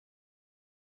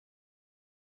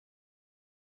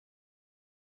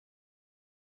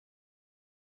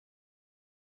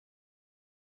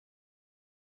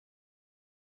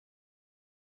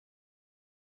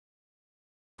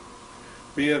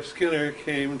B.F. Skinner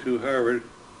came to Harvard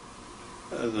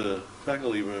as a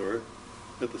faculty member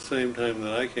at the same time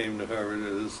that I came to Harvard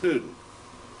as a student.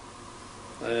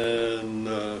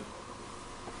 And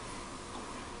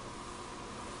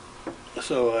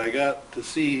so I got to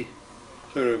see,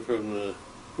 sort of from the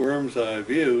worm's eye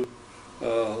view,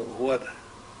 what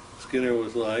Skinner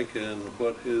was like and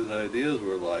what his ideas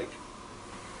were like,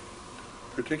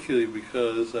 particularly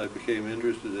because I became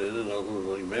interested in and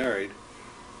ultimately married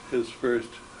his first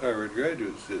Harvard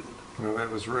graduate student. Well, that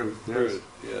was Ruth, yes. Ruth,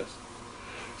 yes.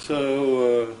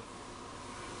 So,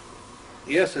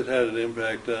 yes, it had an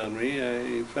impact on me.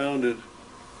 I found it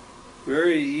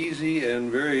very easy and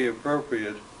very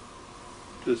appropriate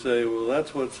to say, well,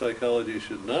 that's what psychology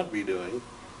should not be doing.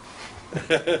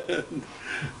 And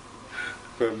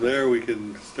from there we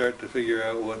can start to figure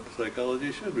out what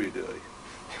psychology should be doing.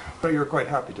 But you were quite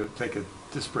happy to take a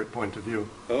disparate point of view.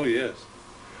 Oh, yes.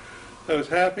 I was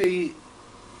happy,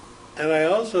 and I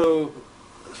also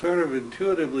sort of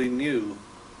intuitively knew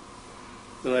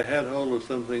that I had hold of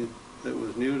something that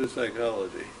was new to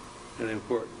psychology and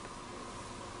important.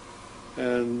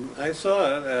 And I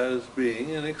saw it as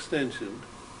being an extension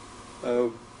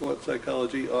of what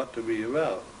psychology ought to be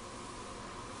about.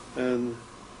 And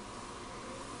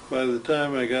by the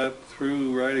time I got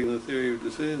through writing the theory of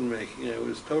decision making, I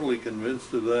was totally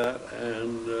convinced of that,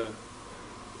 and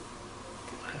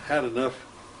had enough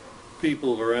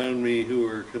people around me who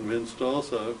were convinced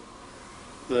also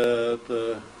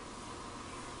that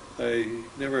I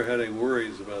never had any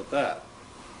worries about that.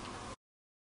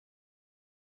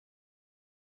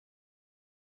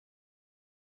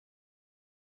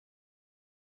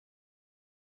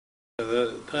 At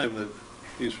the time that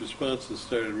these responses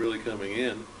started really coming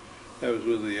in, I was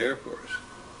with the Air Force,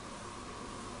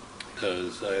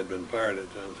 because I had been fired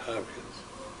at Johns Hopkins.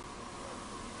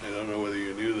 I don't know whether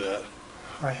you knew that.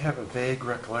 I have a vague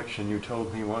recollection you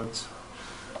told me once.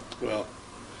 Well,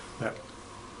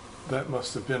 that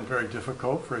must have been very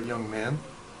difficult for a young man.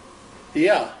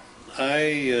 yeah,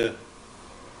 it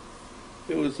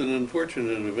was an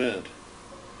unfortunate event.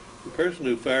 The person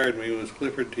who fired me was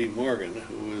Clifford T. Morgan,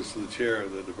 who was the chair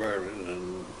of the department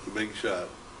and the big shot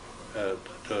at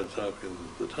Johns Hopkins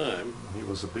at the time. He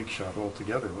was a big shot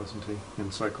altogether, wasn't he,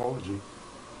 in psychology?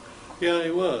 Yeah,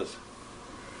 he was.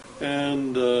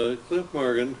 And Cliff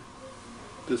Morgan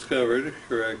discovered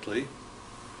correctly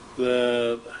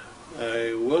that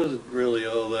I wasn't really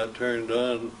all that turned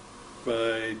on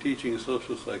by teaching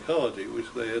social psychology,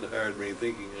 which they had hired me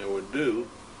thinking I would do.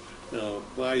 Now,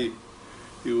 why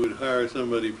you would hire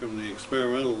somebody from the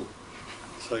experimental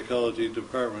psychology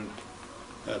department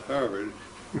at Harvard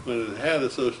when it had a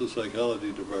social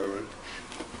psychology department,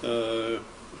 or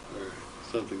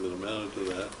something that amounted to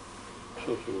that,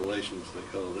 social relations they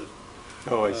called it.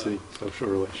 Oh, I see. Social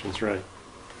relations, right.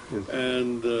 Yes.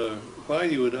 And why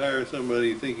you would hire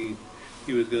somebody thinking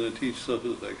he was going to teach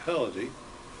social psychology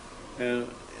and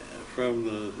from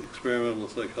the experimental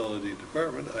psychology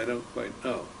department, I don't quite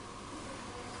know.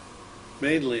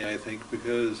 Mainly, I think,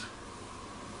 because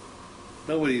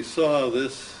nobody saw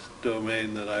this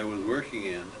domain that I was working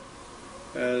in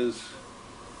as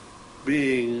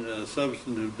being a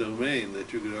substantive domain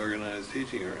that you could organize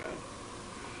teaching around.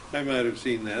 I might have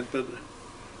seen that, but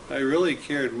I really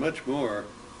cared much more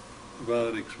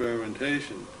about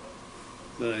experimentation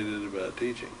than I did about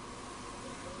teaching.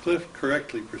 Cliff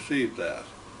correctly perceived that,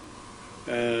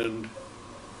 and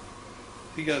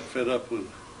he got fed up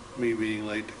with me being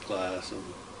late to class, and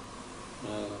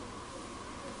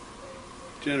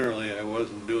generally I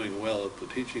wasn't doing well at the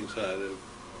teaching side of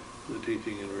the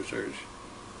teaching and research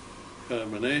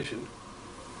combination.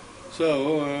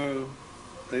 So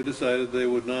they decided they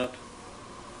would not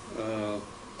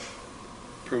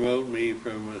promote me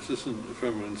from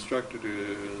instructor to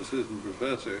an assistant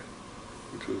professor,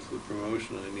 which was the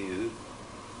promotion I needed,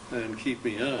 and keep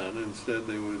me on. Instead,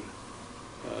 they would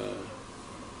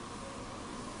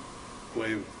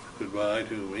wave goodbye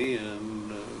to me,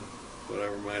 and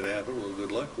whatever might happen, well,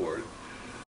 good luck for it.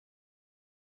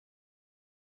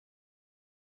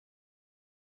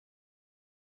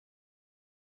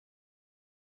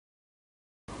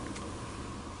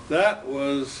 That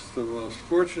was the most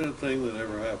fortunate thing that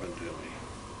ever happened to me.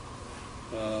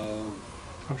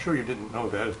 I'm sure you didn't know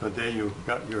that the day you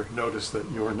got your notice that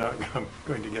you were not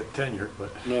going to get tenure,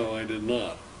 but... No, I did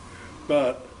not.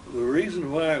 But the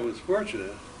reason why I was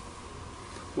fortunate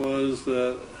was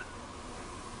that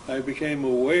I became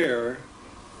aware,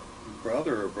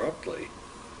 rather abruptly,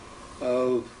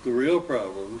 of the real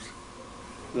problems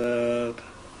that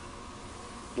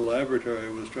the laboratory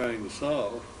was trying to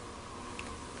solve,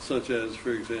 such as,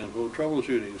 for example,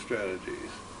 troubleshooting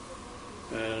strategies.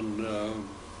 And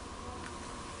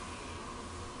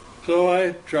so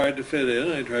I tried to fit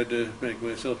in. I tried to make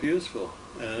myself useful.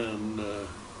 And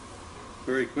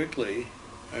very quickly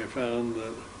I found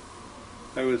that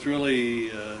I was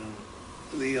really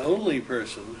the only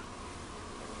person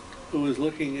who was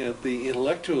looking at the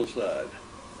intellectual side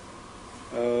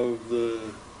of the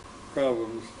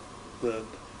problems that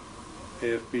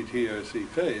AFPTRC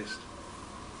faced.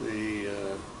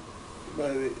 By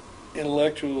the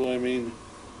intellectual, I mean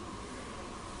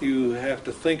you have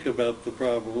to think about the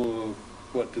problem of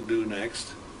what to do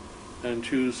next and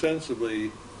choose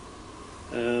sensibly,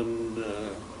 and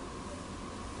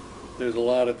there's a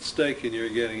lot at stake in your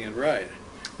getting it right.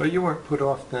 But you weren't put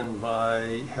off then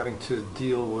by having to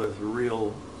deal with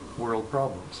real world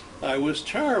problems. I was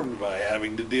charmed by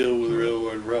having to deal with real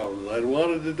world problems. I'd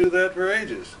wanted to do that for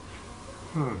ages.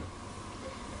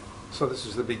 So this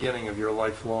is the beginning of your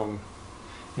lifelong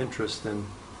interest in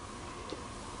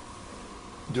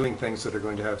doing things that are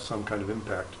going to have some kind of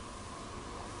impact.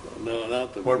 No,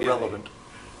 not the or beginning. relevant.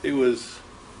 It was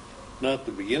not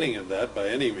the beginning of that by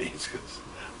any means, because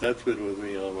that's been with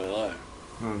me all my life.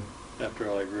 After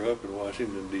all, I grew up in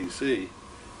Washington, D.C.,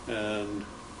 and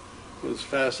was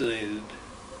fascinated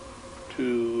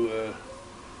to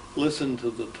listen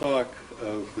to the talk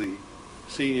of the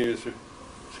senior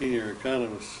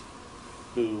economists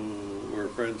who were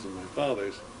friends of my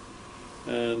father's,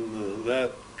 and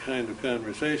that kind of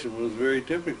conversation was very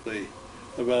typically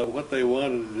about what they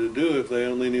wanted to do if they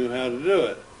only knew how to do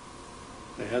it.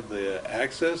 They had the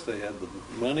access, they had the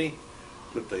money,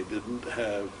 but they didn't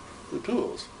have the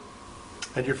tools.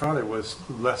 And your father was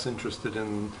less interested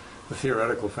in the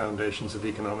theoretical foundations of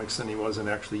economics than he was in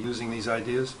actually using these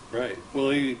ideas? Right. Well,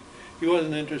 he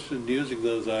wasn't interested in using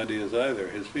those ideas either.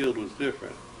 His field was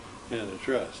different,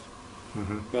 antitrust.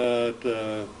 But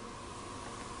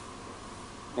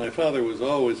my father was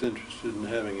always interested in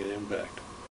having an impact.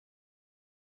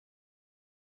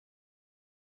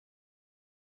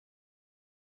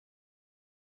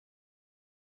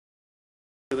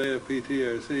 The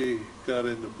AFPTRC got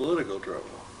into political trouble.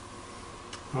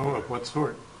 Oh, of what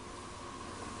sort?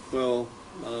 Well,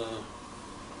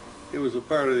 it was a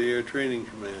part of the Air Training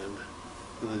Command,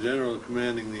 and the general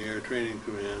commanding the Air Training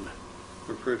Command,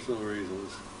 for personal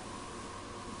reasons,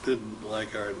 didn't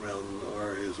like Art Melton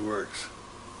or his works.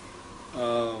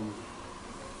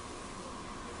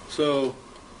 So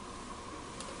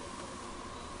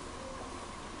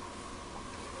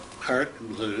Art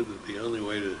concluded that the only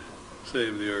way to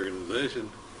save the organization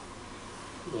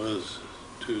was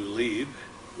to leave.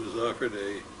 He was offered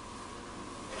a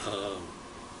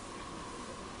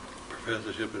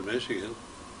professorship in Michigan,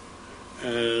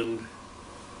 and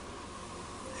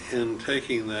in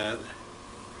taking that,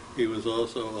 he was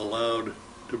also allowed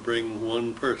to bring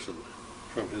one person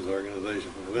from his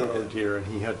organization with him. Oh dear, and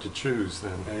he had to choose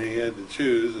then. And he had to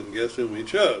choose, and guess whom he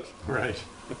chose? Right.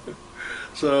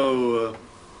 So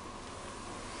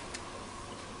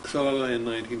in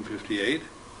 1958,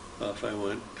 off I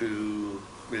went to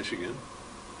Michigan,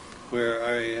 where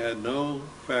I had no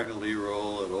faculty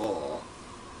role at all.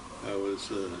 I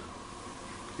was,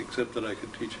 except that I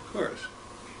could teach a course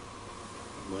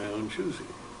of my own choosing,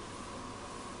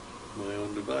 my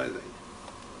own devising.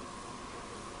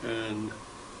 And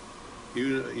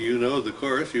you know the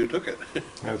course, you took it.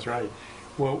 That's right.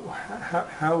 Well,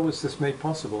 how was this made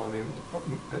possible? I mean,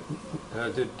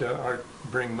 did Art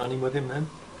bring money with him then?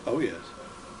 Oh yes,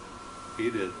 he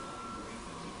did.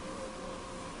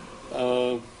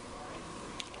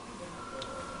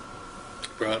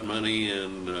 Brought money,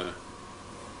 and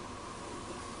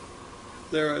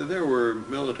there were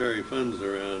military funds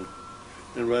around,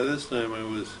 and by this time I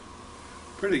was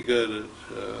pretty good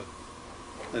at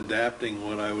adapting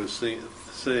what I was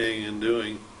saying and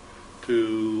doing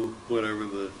to whatever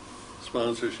the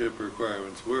sponsorship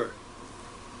requirements were.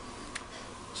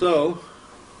 So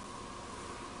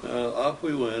off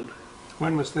we went.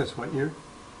 When was this? What year?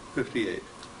 58.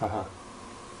 Uh-huh.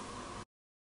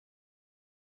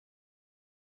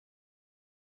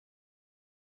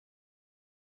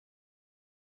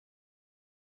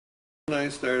 And I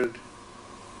started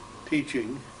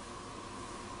teaching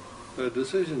a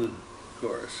decision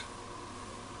course.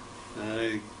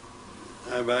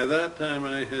 By that time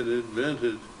I had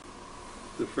invented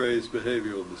the phrase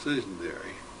behavioral decision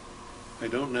theory. I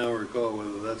don't now recall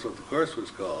whether that's what the course was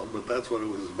called, but that's what it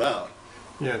was about.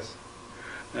 Yes.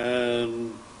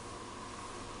 And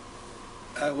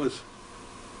that was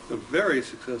a very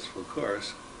successful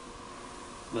course,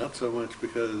 not so much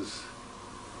because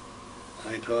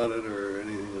I taught it or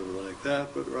anything like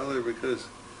that, but rather because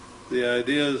the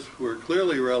ideas were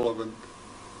clearly relevant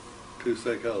to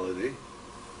psychology,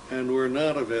 and were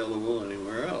not available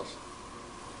anywhere else.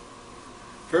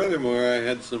 Furthermore, I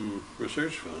had some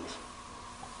research funds.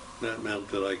 That meant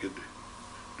that I could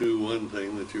do one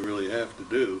thing that you really have to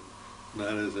do, and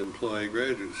that is employ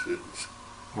graduate students.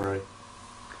 Right.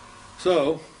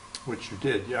 So, which you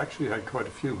did. You actually had quite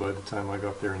a few by the time I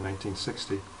got there in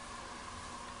 1960.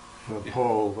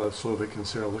 Paul Slovic and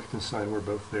Sarah Lichtenstein were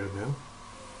both there then.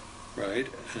 right,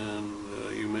 and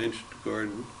you mentioned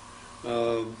Gordon.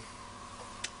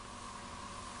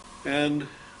 And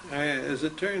as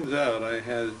it turns out, I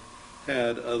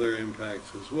had other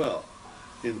impacts as well.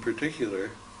 In particular,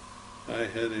 I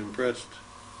had impressed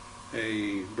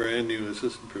a brand new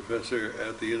assistant professor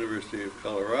at the University of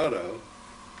Colorado,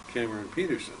 Cameron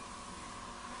Peterson.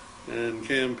 And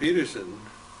Cam Peterson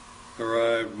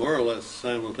arrived more or less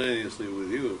simultaneously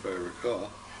with you, if I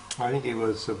recall. I think it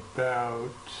was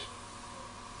about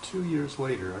 2 years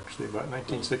later, actually, about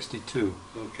 1962.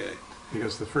 Okay.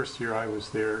 Because the first year I was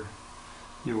there,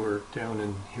 you were down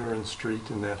in Huron Street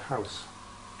in that house.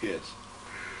 Yes.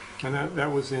 And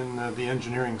that was in the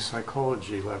engineering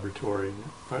psychology laboratory.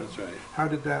 That's right. How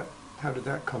did that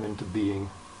come into being?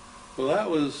 Well, that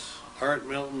was Art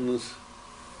Milton's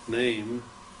name,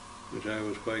 which I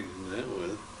was quite content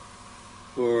with,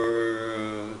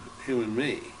 for him and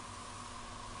me.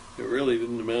 It really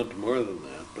didn't amount to more than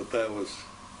that, but that was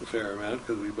a fair amount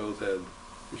because we both had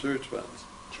research funds.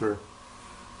 Sure.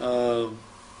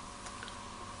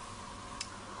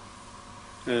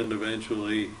 And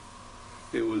eventually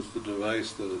it was the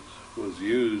device that was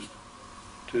used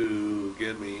to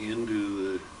get me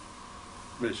into the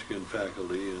Michigan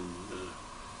faculty and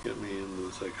get me into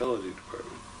the psychology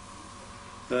department.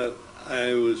 That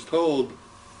I was told,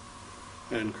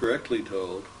 and correctly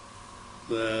told,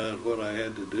 that what I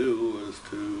had to do was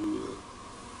to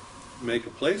make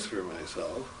a place for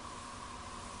myself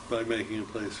by making a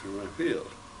place for my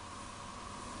field,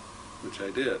 which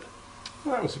I did.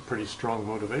 Well, that was a pretty strong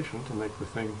motivation to make the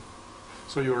thing.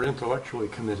 So you were intellectually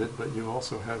committed, but you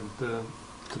also had to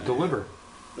deliver.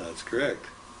 That's correct.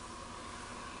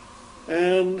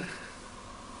 And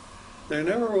there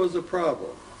never was a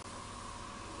problem.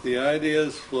 The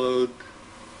ideas flowed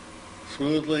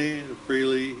smoothly,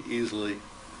 freely, easily.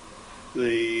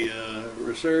 The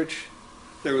research,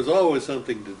 there was always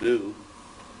something to do.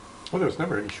 Well, there was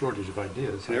never any shortage of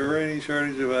ideas. Never any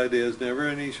shortage of ideas, never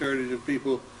any shortage of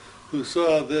people who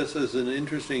saw this as an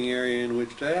interesting area in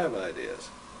which to have ideas.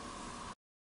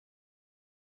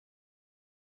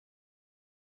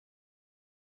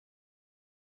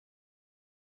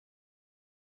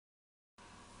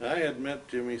 I had met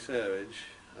Jimmy Savage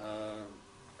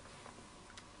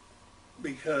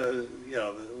because,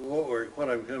 what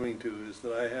I'm coming to is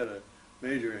that I had a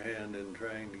major hand in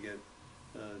trying to get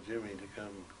Jimmy to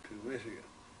come to Michigan,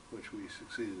 which we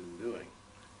succeeded in doing.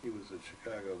 He was at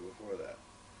Chicago before that.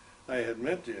 I had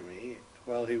met Jimmy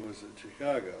while he was at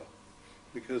Chicago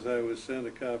because I was sent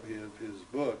a copy of his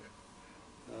book,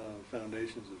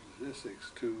 Foundations of Statistics,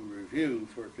 to review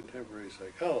for contemporary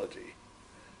psychology.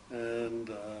 And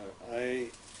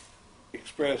I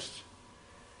expressed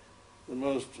the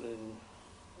most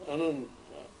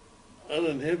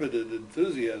uninhibited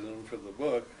enthusiasm for the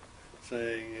book,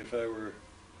 saying if I were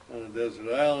on a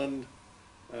desert island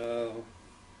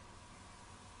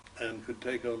and could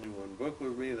take only one book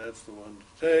with me, that's the one to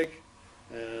take.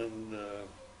 And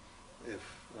if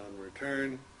on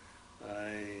return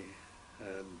I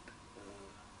had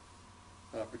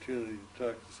opportunity to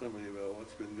talk to somebody about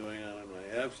what's been going on in my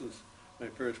absence, my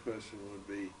first question would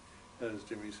be, has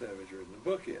Jimmy Savage written a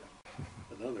book yet?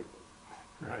 Another book.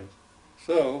 Right.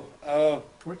 So,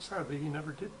 which sadly he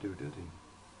never did do, did he?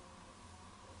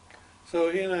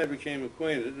 So he and I became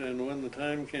acquainted, and when the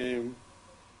time came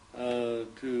for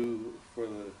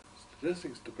the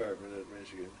statistics department at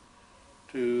Michigan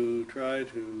to try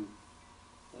to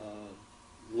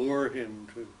lure him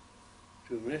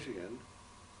to Michigan,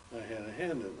 I had a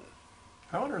hand in that.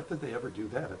 How on earth did they ever do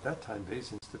that? At that time,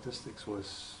 Bayesian Statistics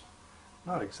was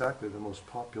not exactly the most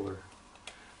popular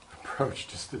approach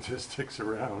to statistics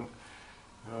around.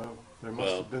 There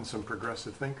must have been some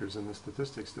progressive thinkers in the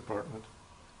statistics department.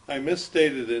 I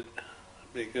misstated it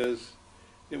because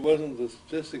it wasn't the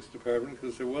statistics department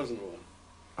because there wasn't one.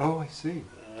 Oh, I see.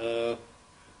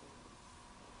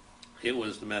 It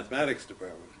was the mathematics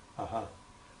department. Uh-huh.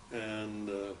 And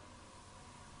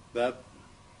that,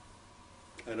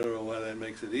 I don't know why that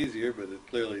makes it easier, but it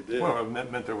clearly did. Well, it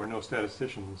meant there were no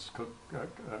statisticians,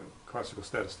 classical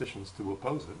statisticians to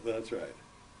oppose it. That's right.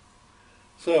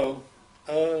 So,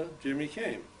 Jimmy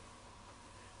came.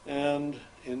 And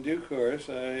in due course,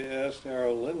 I asked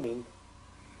Harold Lindman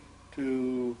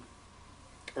to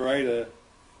write a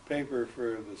paper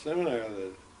for the seminar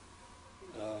that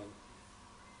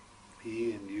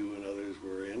he and you and others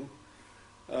were in.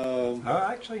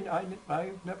 Actually,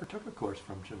 I never took a course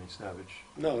from Jimmy Savage.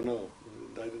 No,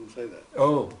 I didn't say that.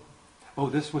 Oh,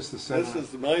 this was the seminar. This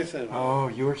is my seminar. Oh,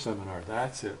 your seminar,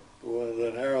 that's it. The one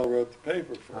that Harold wrote the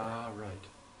paper for. Ah, right,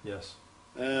 yes.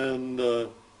 And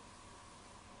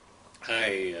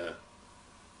I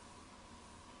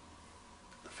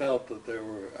felt that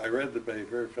I read the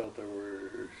paper, felt there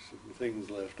were some things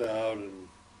left out and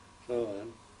so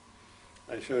on.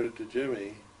 I showed it to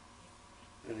Jimmy,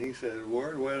 and he said,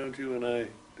 "Ward, why don't you and I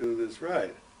do this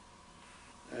right?"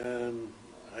 And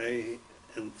I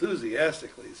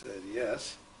enthusiastically said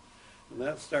yes, and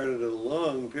that started a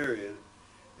long period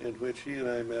in which he and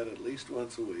I met at least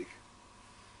once a week,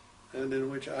 and in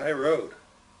which I wrote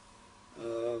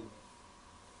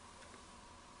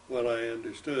what I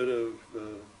understood of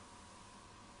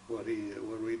what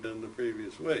we'd done the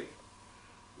previous week.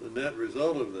 The net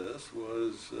result of this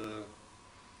was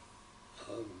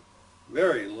a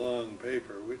very long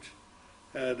paper which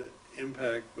had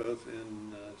impact both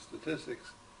in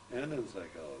statistics and in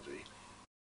psychology.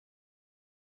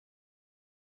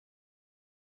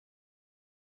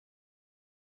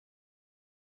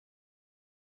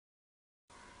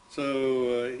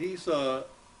 So he saw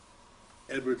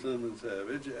Edward Lindman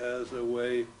Savage as a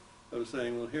way of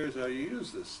saying, well, here's how you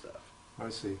use this stuff. I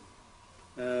see.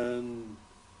 And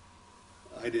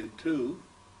I did too.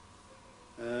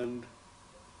 And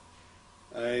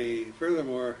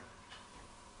furthermore,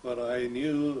 what I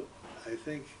knew, I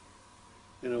think,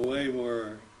 in a way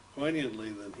more poignantly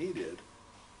than he did,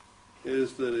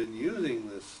 is that in using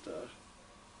this stuff,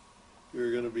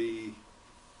 you're going to be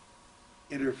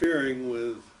interfering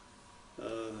with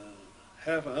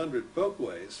half a hundred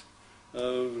folkways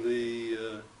of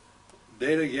the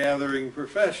data gathering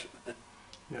profession.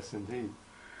 Yes, indeed.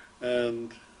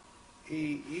 And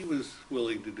he was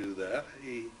willing to do that.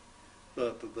 He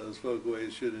thought that those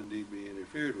folkways should indeed be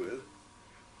interfered with.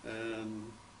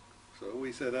 And so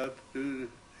we set out to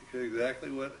do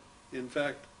exactly what, in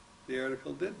fact, the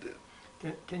article did do.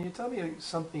 Can you tell me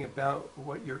something about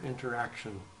what your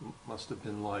interaction must have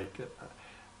been like?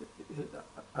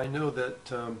 I know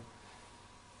that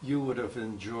you would have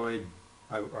enjoyed,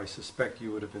 I suspect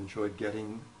you would have enjoyed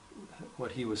getting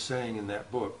what he was saying in that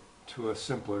book to a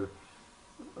simpler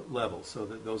level, so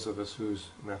that those of us whose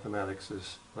mathematics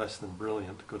is less than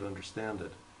brilliant could understand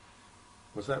it.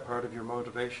 Was that part of your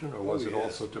motivation, or was it yes,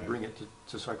 also to bring it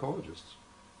to psychologists?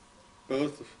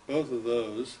 Both of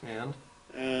those.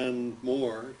 And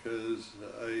More, because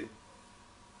I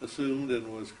assumed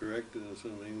and was correct in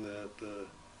assuming that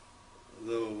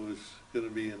though it was going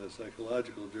to be in a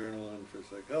psychological journal and for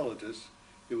psychologists,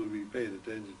 it would be paid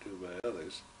attention to by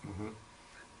others. mm-hmm.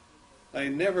 I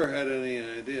never had any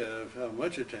idea of how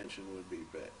much attention would be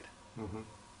paid. Mm-hmm.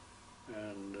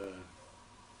 And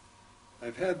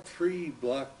I've had 3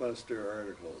 blockbuster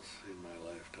articles in my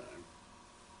lifetime.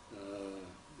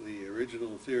 The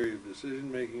original Theory of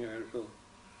Decision-Making article,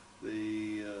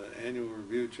 the annual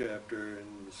review chapter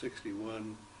in the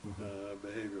 61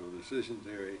 Behavioral Decision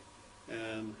Theory,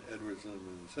 and Edward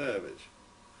Lindman Savage.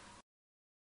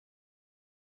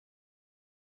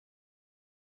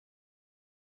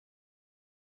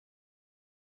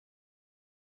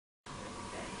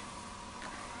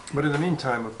 But in the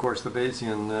meantime, of course, the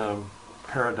Bayesian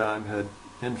paradigm had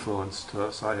influenced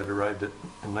us. I had arrived in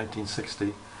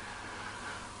 1960,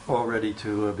 all ready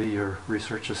to be your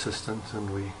research assistant,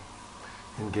 and we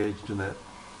engaged in that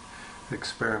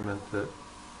experiment that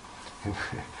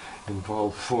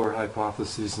involved 4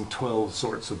 hypotheses and 12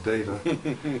 sorts of data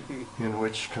in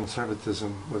which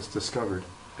conservatism was discovered.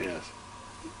 Yes.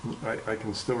 I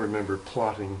can still remember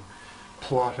plotting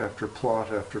plot after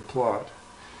plot after plot.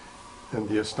 And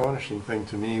the astonishing thing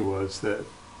to me was that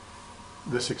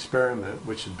this experiment,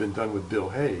 which had been done with Bill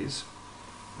Hayes,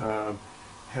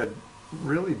 had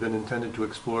really been intended to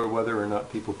explore whether or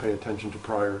not people pay attention to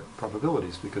prior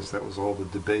probabilities, because that was all the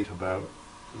debate about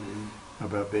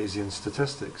Bayesian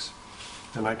statistics.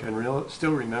 And I can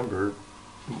still remember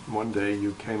one day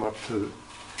you came up to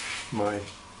my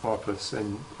office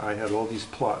and I had all these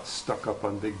plots stuck up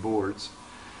on big boards.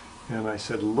 And I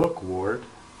said, "Look, Ward,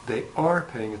 they are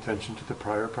paying attention to the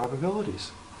prior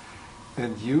probabilities."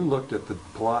 And you looked at the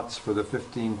plots for the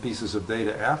 15 pieces of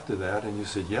data after that and you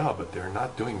said, "Yeah, but they're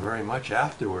not doing very much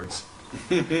afterwards."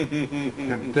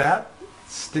 And that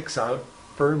sticks out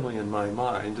firmly in my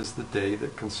mind as the day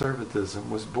that conservatism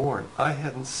was born. I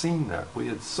hadn't seen that.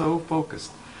 I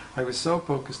was so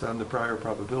focused on the prior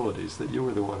probabilities that you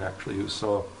were the one actually who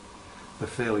saw the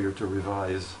failure to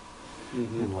revise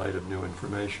in light of new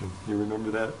information. You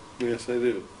remember that? Yes, I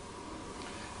do.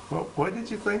 Well, what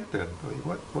did you think then?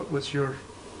 What was your...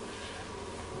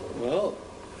 Well,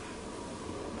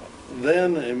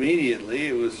 then immediately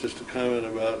it was just a comment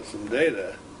about some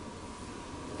data,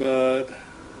 but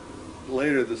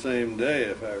later the same day,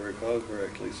 if I recall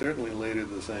correctly, certainly later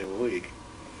the same week,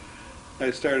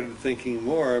 I started thinking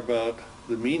more about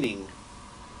the meaning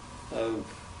of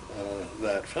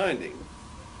that finding,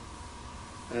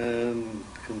 and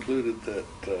concluded that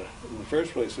in the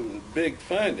first place it was a big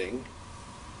finding,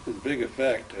 it was a big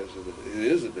effect, as it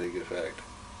is a big effect,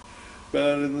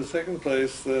 but in the second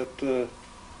place that the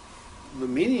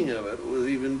meaning of it was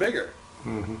even bigger,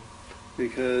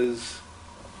 because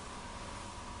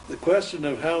the question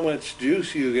of how much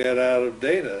juice you get out of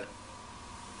data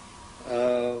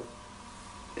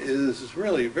is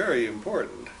really very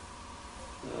important.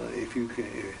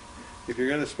 If you're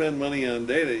going to spend money on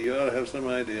data, you ought to have some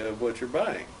idea of what you're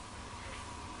buying.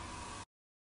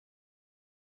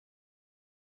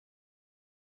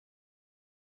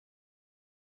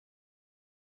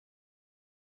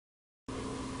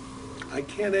 I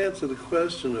can't answer the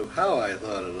question of how I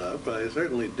thought it up. I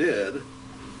certainly did,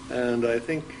 and I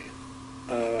think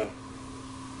I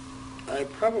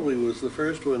probably was the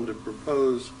first one to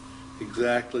propose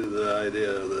exactly the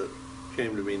idea that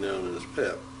came to be known as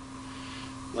PIP.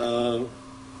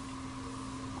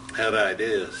 That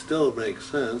idea still makes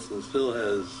sense and still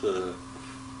has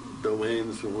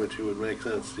domains from which it would make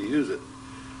sense to use it.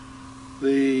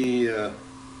 The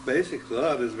basic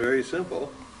thought is very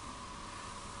simple,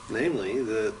 namely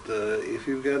that if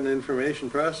you've got an information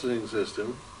processing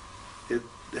system, it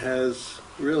has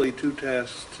really two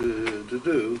tasks to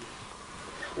do.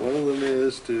 One of them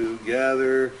is to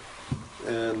gather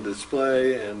and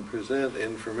display and present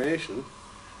information,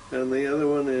 and the other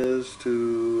one is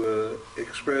to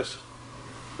express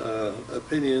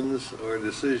opinions or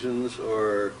decisions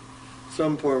or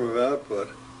some form of output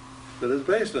that is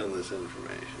based on this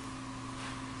information.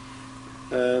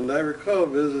 And I recall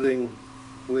visiting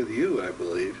with you, I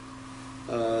believe,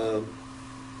 a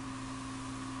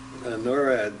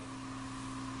NORAD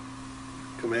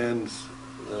command's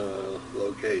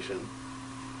location,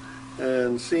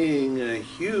 and seeing a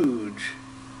huge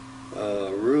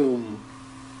room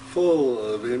full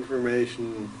of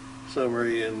information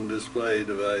summary and display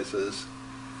devices,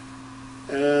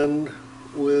 and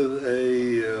with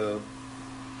a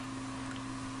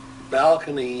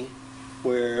balcony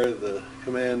where the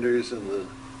commanders and the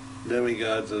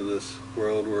demigods of this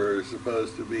world were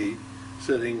supposed to be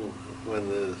sitting when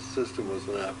the system was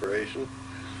in operation.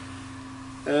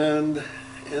 And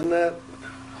in that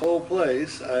whole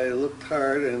place, I looked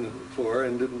hard for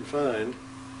and didn't find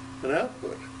an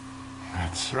output.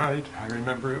 That's right. I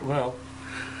remember it well.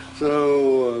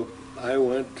 So I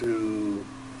went to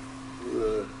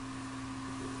the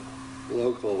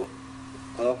local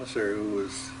officer who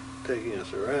was taking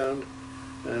us around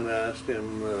and asked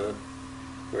him,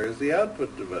 where's the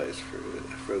output device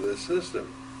for this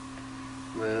system?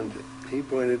 And he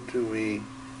pointed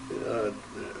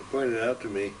out to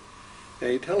me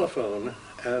a telephone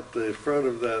at the front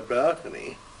of that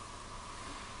balcony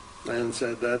and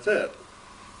said, that's it.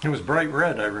 It was bright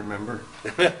red, I remember.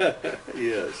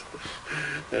 Yes,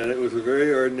 and it was a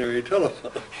very ordinary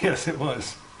telephone. Yes, it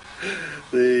was.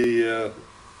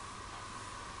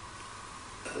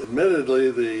 Admittedly,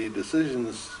 the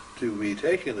decisions to be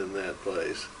taken in that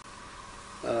place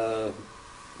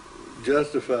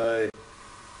justify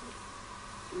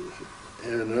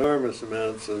enormous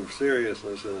amounts of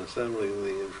seriousness in assembling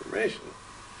the information.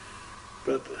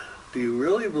 But do you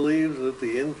really believe that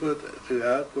the input to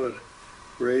output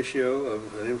ratio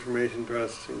of an information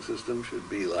processing system should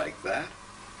be like that?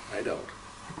 I don't.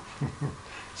 I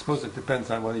suppose it depends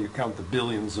on whether you count the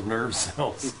billions of nerve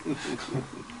cells.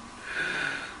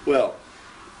 Well,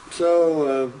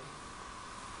 so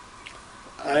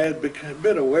I had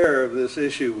been aware of this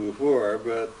issue before,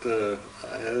 but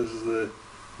as the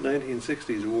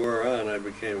 1960s wore on, I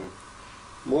became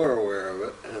more aware of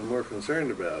it and more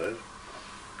concerned about it.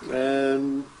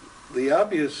 And the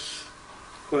obvious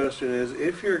question is,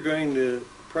 if you're going to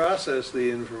process the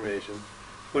information,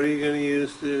 what are you going to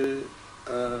use to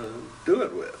do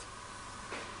it with?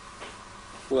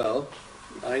 Well,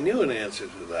 I knew an answer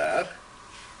to that.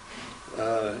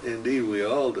 Indeed, we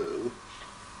all do.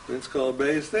 It's called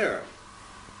Bayes' theorem.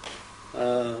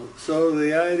 So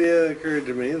the idea occurred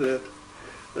to me that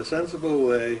a sensible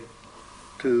way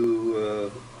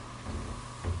to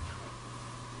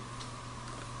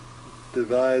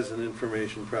devise an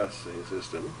information processing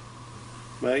system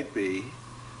might be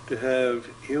to have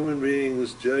human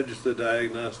beings judge the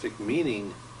diagnostic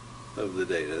meaning of the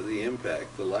data, the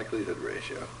impact, the likelihood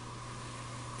ratio,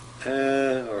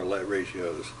 or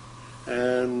ratios,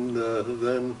 and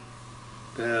then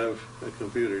to have a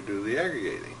computer do the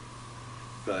aggregating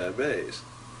via Bayes.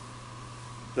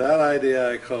 That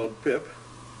idea I called PIP,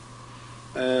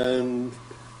 and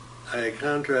I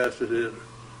contrasted it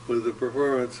with the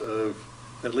performance of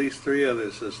at least 3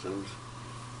 other systems,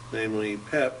 namely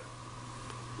PEP,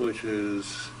 which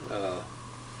is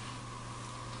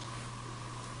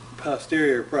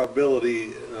posterior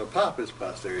probability. POP is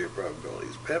posterior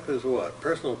probabilities. PEP is what?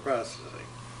 Personal processing.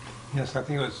 Yes, I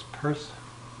think it was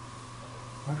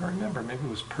I don't remember. Maybe it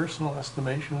was personal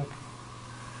estimation of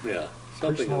Yeah,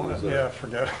 something. Yeah, I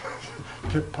forget.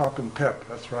 Pip, pop, and pep.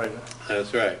 That's right.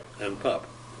 That's right, and POP.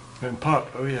 And pop.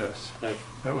 Oh yes,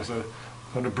 that was an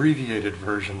abbreviated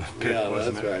version of pip, Yeah,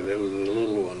 wasn't that's it? right. It was a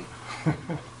little one.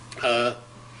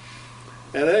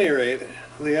 At any rate,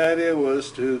 the idea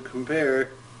was to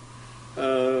compare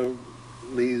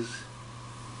these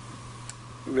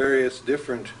various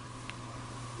different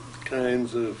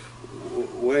kinds of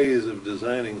ways of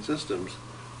designing systems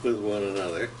with one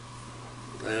another,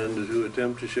 and to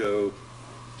attempt to show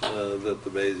that the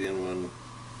Bayesian one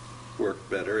worked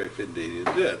better, if indeed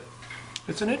it did.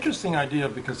 It's an interesting idea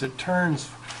because it turns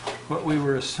what we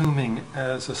were assuming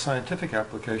as a scientific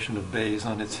application of Bayes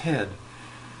on its head.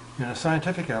 In a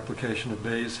scientific application of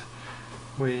Bayes,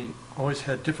 we always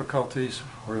had difficulties,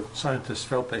 or scientists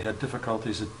felt they had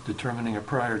difficulties at determining a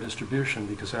prior distribution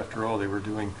because, after all, they were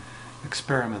doing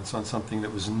experiments on something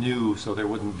that was new, so there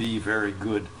wouldn't be very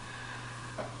good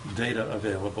data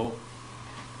available.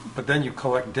 But then you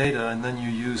collect data and then you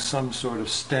use some sort of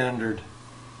standard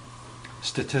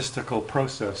statistical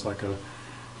process, like a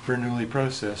Bernoulli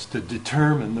process, to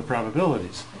determine the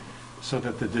probabilities, so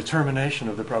that the determination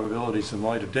of the probabilities in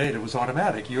light of data was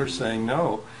automatic. You're saying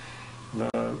no.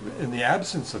 In the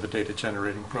absence of a data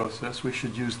generating process, we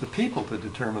should use the people to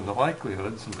determine the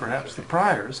likelihoods, and perhaps the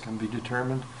priors can be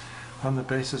determined on the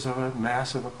basis of a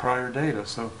mass of prior data.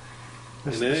 So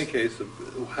in any case,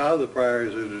 how the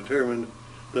priors are determined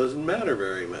doesn't matter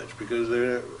very much because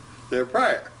they're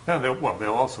prior. Yeah,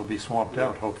 they'll also be swamped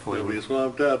out, hopefully. They'll be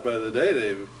swamped out by the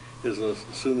data as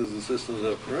soon as the system's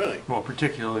up and running. Well,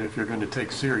 particularly if you're going to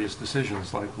take serious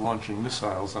decisions like launching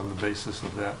missiles on the basis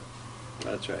of that.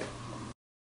 That's right.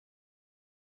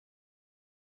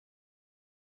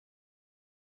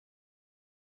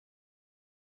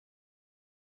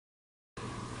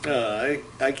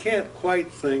 I can't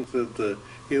quite think that the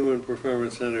Human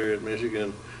Performance Center at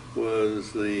Michigan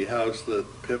was the house that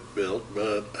Pip built,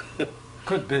 but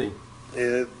could be.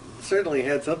 It certainly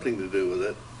had something to do with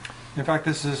it. In fact,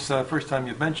 this is the first time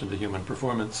you've mentioned the Human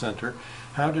Performance Center.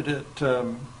 How did it,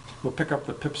 we'll pick up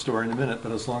the PIP story in a minute,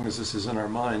 but as long as this is in our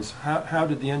minds, how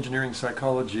did the engineering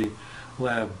psychology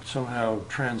lab somehow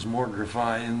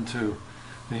transmogrify into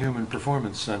the Human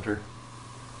Performance Center?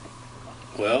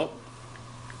 Well,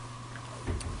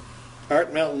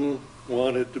 Art Melton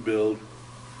wanted to build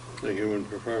the Human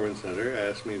Performance Center,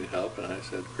 asked me to help, and I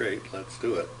said, great, let's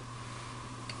do it.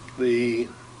 The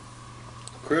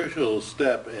crucial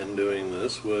step in doing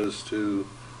this was to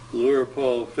lure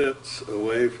Paul Fitts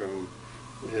away from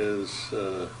his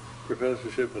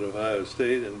professorship at Ohio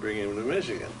State and bring him to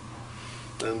Michigan.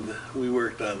 And we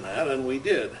worked on that, and we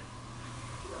did.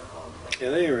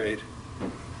 At any rate.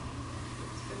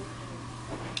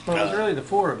 Well, it was really the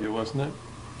 4 of you, wasn't it?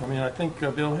 I mean, I think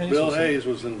Bill Hayes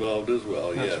was involved as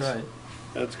well, yes. That's right.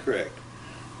 That's correct.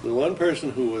 The one person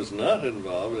who was not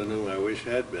involved, and whom I wish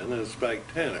had been, is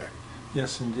Spike Tanner.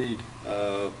 Yes, indeed.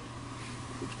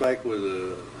 Spike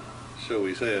was shall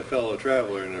we say, a fellow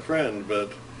traveler and a friend,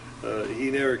 but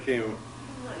he never came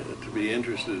to be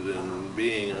interested in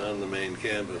being on the main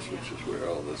campus, which is where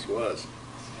all this was.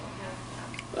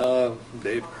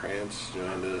 Dave Krantz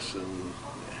joined us, and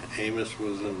Amos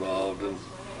was involved, and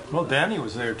well, Danny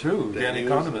was there too. Danny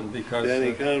Kahneman, because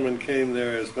Danny Kahneman came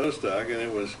there as postdoc, and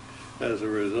it was as a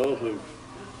result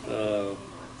of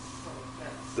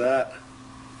that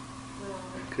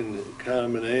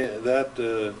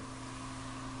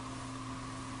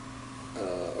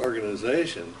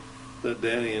organization that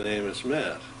Danny and Amos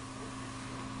met.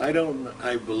 I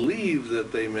believe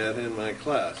that they met in my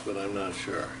class, but I'm not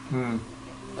sure.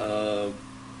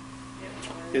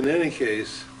 In any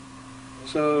case,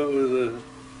 so it was a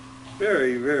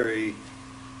very, very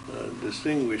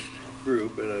distinguished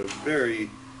group and a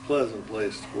very pleasant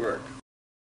place to work.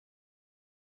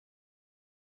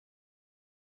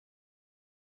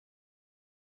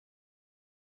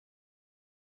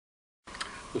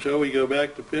 Well, shall we go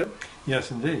back to Pip?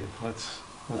 Yes, indeed. Let's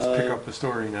pick up the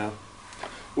story now.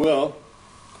 Well,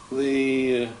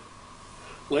 the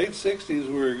late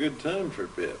 60s were a good time for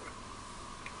PIP.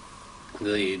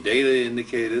 The data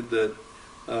indicated that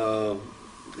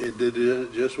it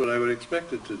did just what I would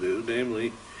expect it to do,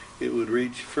 namely, it would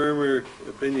reach firmer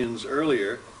opinions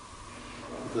earlier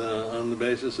on the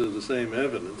basis of the same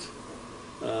evidence.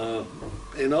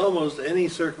 In almost any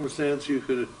circumstance you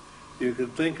could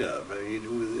think of. I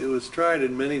mean, it was tried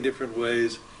in many different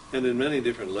ways and in many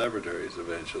different laboratories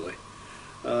eventually.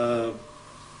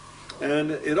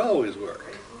 And it always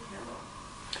worked.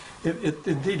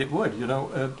 Indeed it would. You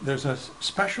know, there's a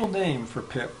special name for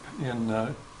PIP in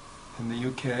the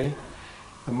UK.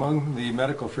 Among the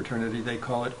medical fraternity, they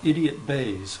call it idiot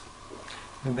Bayes.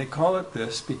 And they call it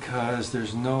this because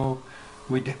there's no,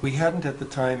 we hadn't at the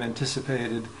time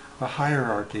anticipated a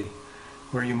hierarchy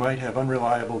where you might have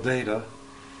unreliable data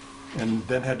and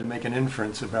then had to make an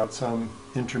inference about some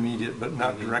intermediate but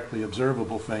not directly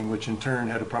observable thing, which in turn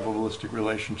had a probabilistic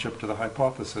relationship to the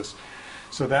hypothesis.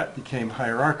 So that became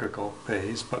hierarchical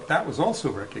Bayes, but that was also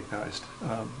recognized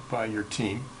by your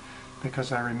team,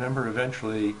 because I remember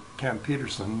eventually Cam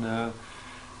Peterson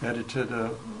edited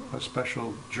a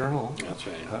special journal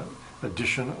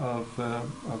edition of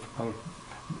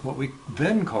what we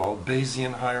then called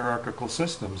Bayesian hierarchical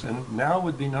systems, and now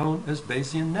would be known as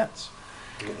Bayesian nets.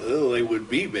 Well, they would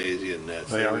be Bayesian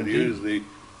nets. They would use the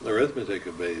arithmetic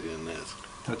of Bayesian nets.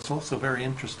 That's also very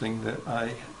interesting that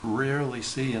I rarely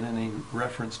see in any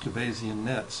reference to Bayesian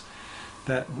nets.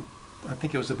 That, I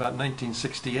think it was about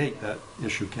 1968 that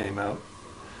issue came out,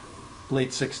 late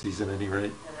 60s at any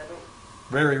rate.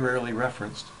 Very rarely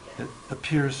referenced. It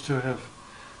appears to have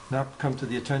not come to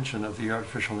the attention of the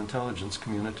artificial intelligence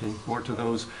community or to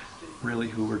those really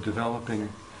who were developing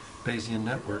Bayesian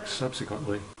networks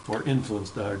subsequently, or influence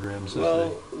diagrams.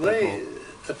 Well,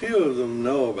 a few of them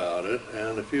know about it,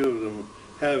 and a few of them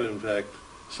have in fact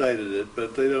cited it,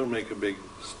 but they don't make a big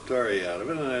story out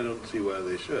of it, and I don't see why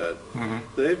they should.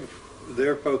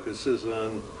 Their focus is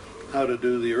on how to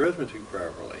do the arithmetic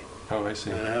properly. Oh, I see.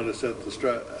 And how to set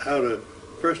the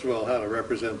first of all, how to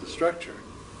represent the structure,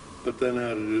 but then how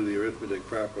to do the arithmetic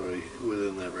properly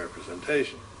within that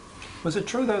representation. Was it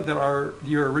true, though, that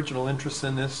your original interest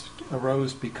in this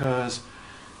arose because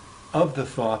of the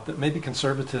thought that maybe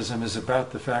conservatism is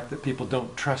about the fact that people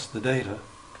don't trust the data,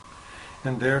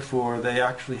 and therefore they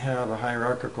actually have a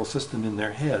hierarchical system in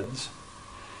their heads,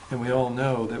 and we all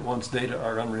know that once data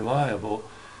are unreliable,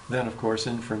 then of course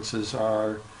inferences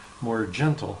are more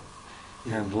gentle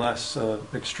and less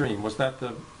extreme. Was that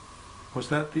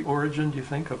the origin, do you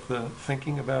think, of the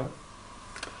thinking about?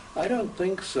 I don't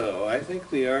think so. I think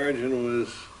the origin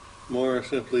was more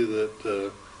simply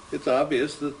that it's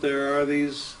obvious that there are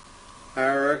these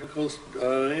hierarchical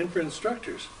inference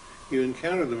structures. You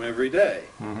encounter them every day.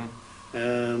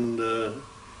 And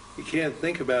you can't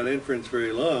think about inference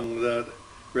very long without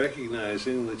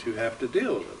recognizing that you have to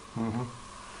deal with it.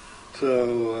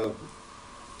 So,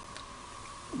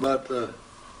 but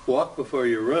walk before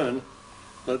you run.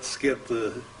 Let's get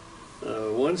the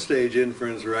one-stage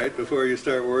inference right before you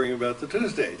start worrying about the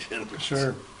two-stage inference.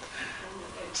 Sure.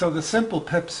 So the simple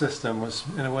PIP system was,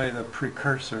 in a way, the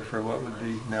precursor for what would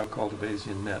be now called a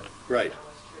Bayesian net. Right.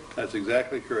 That's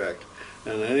exactly correct.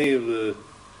 And any of the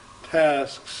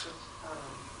tasks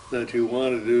that you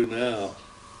want to do now,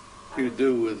 you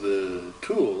do with the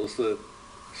tools that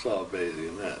solve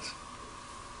Bayesian nets.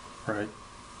 Right.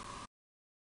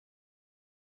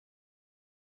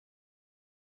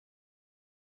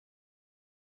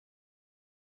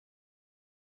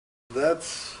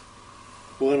 That's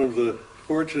one of the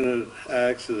fortunate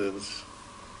accidents,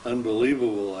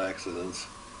 unbelievable accidents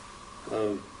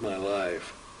of my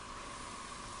life.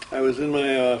 I was in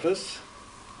my office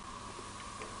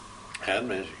at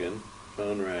Michigan,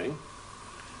 phone rang,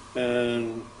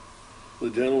 and the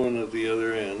gentleman at the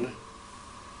other end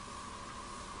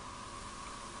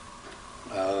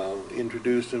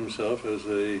introduced himself as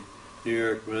a New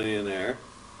York millionaire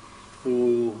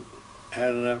who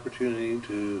had an opportunity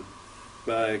to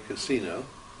buy a casino,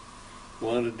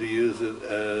 wanted to use it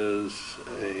as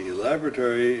a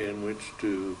laboratory in which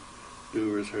to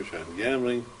do research on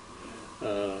gambling,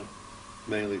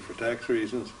 mainly for tax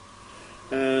reasons,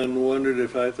 and wondered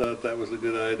if I thought that was a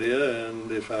good idea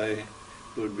and if I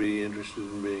would be interested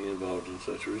in being involved in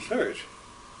such research.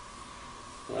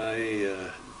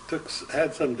 I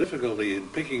had some difficulty in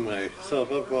picking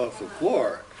myself up off the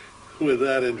floor with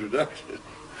that introduction.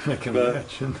 I can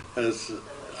imagine. As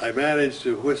I managed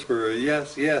to whisper a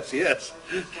yes, yes, yes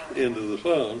into the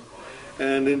phone,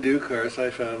 and in due course I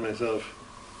found myself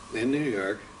in New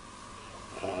York,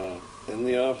 in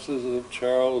the offices of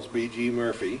Charles B.G.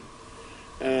 Murphy,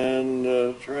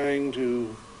 and trying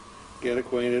to get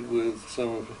acquainted with some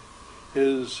of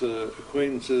his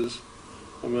acquaintances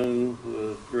among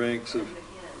the ranks of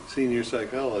senior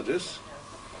psychologists,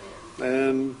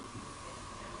 and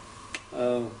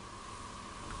to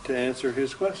answer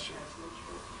his question.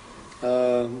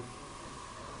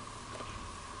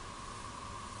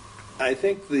 I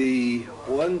think the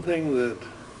one thing that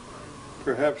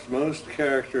perhaps most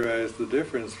characterized the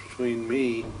difference between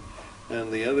me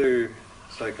and the other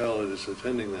psychologists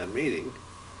attending that meeting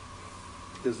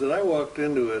is that I walked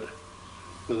into it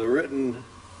with a written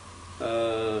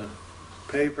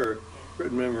paper,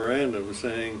 written memorandum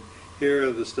saying, here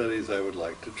are the studies I would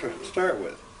like to start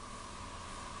with.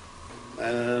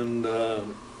 And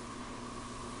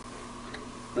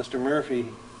Mr.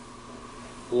 Murphy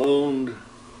loaned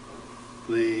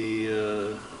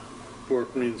the Four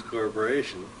Queens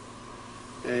Corporation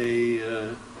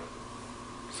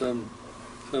some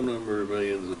number of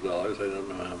millions of dollars, I don't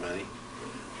know how many,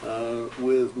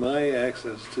 with my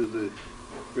access to the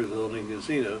resulting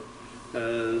casino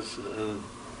as an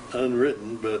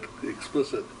unwritten but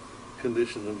explicit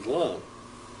condition of the loan.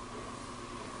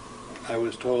 I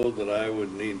was told that I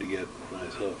would need to get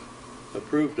myself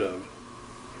approved of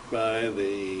by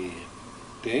the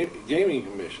Gaming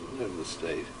Commission of the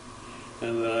state,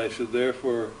 and that I should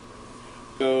therefore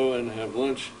go and have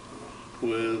lunch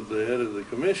with the head of the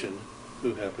commission,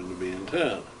 who happened to be in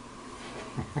town.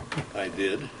 I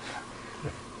did,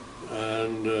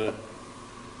 and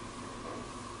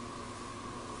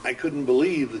I couldn't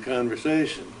believe the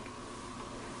conversation,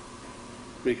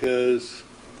 because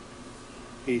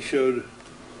he showed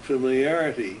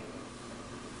familiarity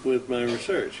with my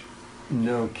research.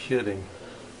 No kidding.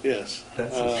 Yes.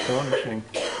 That's astonishing.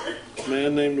 A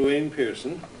man named Wayne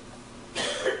Pearson,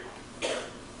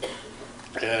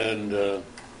 and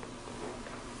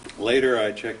later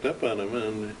I checked up on him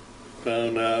and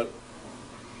found out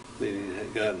that he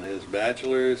had gotten his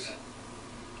bachelor's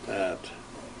at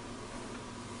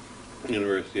the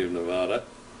University of Nevada,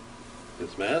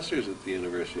 his master's at the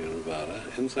University of Nevada,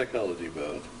 in psychology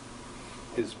both,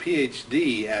 his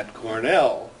PhD at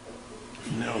Cornell.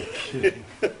 No kidding.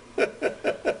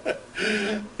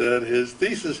 That his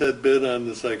thesis had been on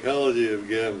the psychology of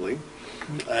gambling,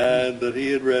 and that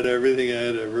he had read everything I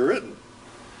had ever written.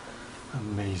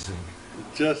 Amazing.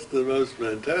 Just the most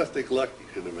fantastic luck you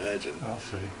could imagine. I'll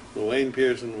see. Wayne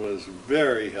Pearson was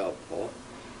very helpful,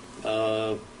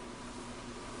 then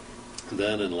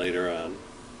and later on.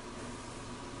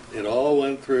 It all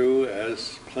went through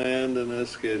as planned and as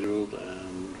scheduled,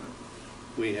 and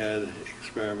we had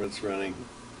experiments running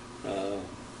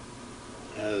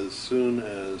as soon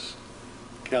as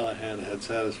Callahan had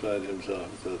satisfied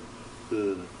himself that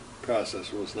the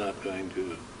process was not going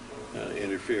to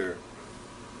interfere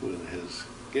with his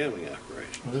gambling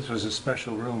operation. Well, this was a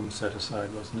special room set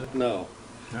aside, wasn't it? No.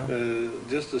 No?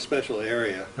 Just a special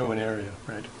area. Oh, an area,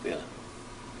 right. Yeah.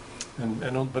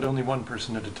 But only one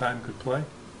person at a time could play?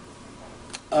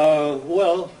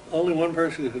 Well, only one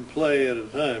person could play at a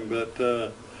time,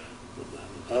 but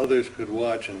others could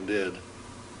watch and did.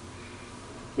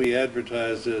 We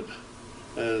advertised it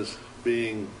as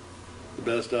being the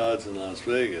best odds in Las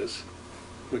Vegas,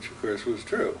 which of course was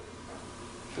true.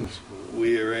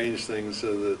 We arranged things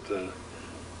so that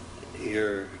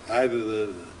either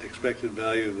the expected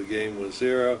value of the game was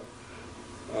 0,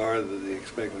 or that the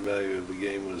expected value of the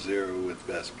game was 0 with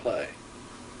best play.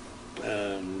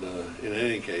 And in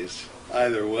any case,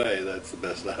 either way, that's the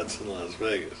best odds in Las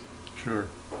Vegas. Sure.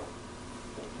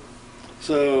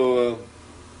 So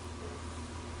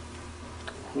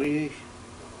we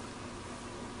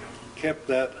kept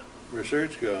that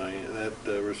research going, that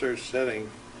research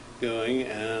setting going,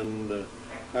 and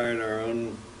hired our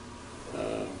own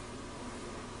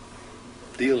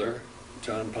dealer,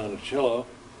 John Ponticello,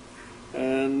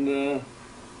 and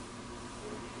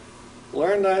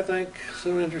learned, I think,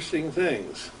 some interesting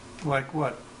things. Like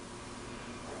what?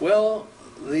 Well,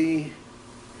 I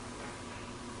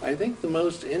think the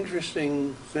most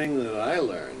interesting thing that I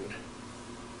learned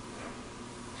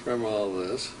from all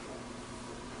this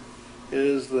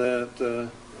is that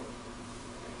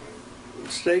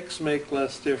stakes make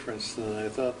less difference than I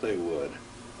thought they would.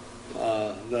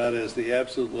 That is, the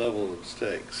absolute level of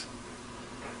stakes.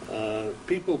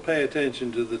 People pay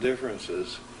attention to the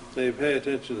differences. They pay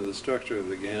attention to the structure of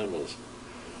the gambles.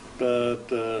 But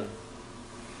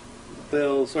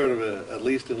they'll sort of, at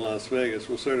least in Las Vegas,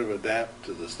 will sort of adapt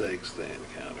to the stakes they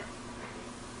encounter.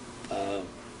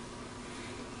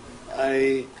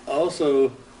 I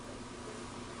also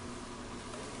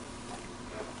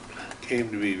came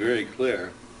to be very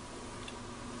clear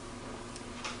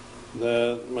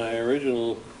that my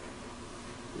original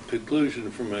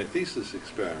conclusion from my thesis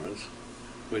experiments,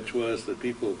 which was that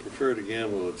people prefer to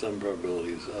gamble at some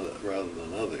probabilities rather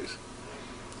than others,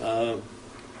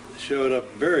 showed up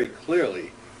very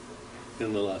clearly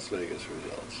in the Las Vegas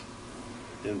results.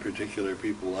 In particular,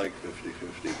 people like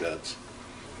 50-50 bets.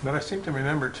 But I seem to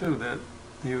remember, too, that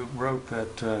you wrote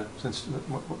that since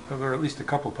there were at least a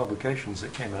couple publications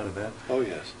that came out of that. Oh,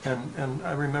 yes. And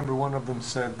I remember one of them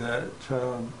said that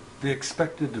the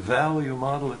expected value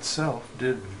model itself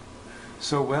did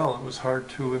so well it was hard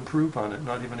to improve on it,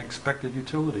 not even expected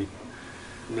utility.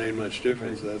 Made much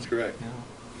difference, that's correct. Yeah.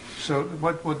 So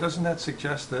what doesn't that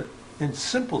suggest that in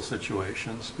simple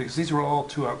situations, because these were all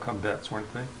two outcome bets,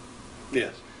 weren't they?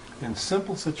 Yes. In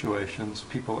simple situations,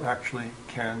 people actually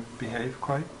can behave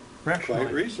quite rationally.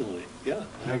 Quite reasonably, yeah,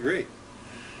 I agree.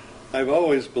 I've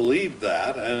always believed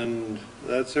that, and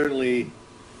that certainly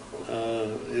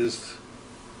is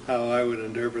how I would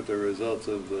interpret the results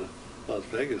of the Las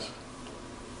Vegas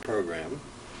program.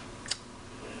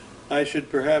 I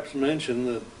should perhaps mention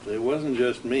that it wasn't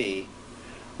just me.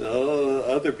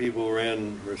 Other people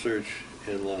ran research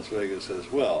in Las Vegas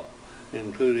as well,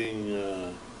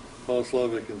 including Paul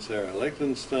Slovic and Sarah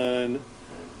Lichtenstein,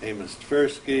 Amos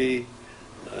Tversky,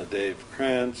 Dave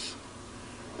Krantz,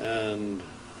 and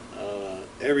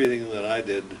everything that I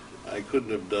did I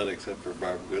couldn't have done except for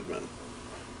Barb Goodman.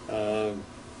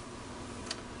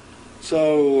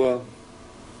 So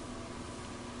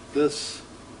this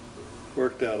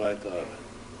worked out, I thought,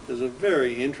 as a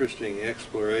very interesting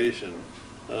exploration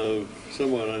of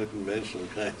somewhat unconventional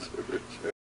kinds of research.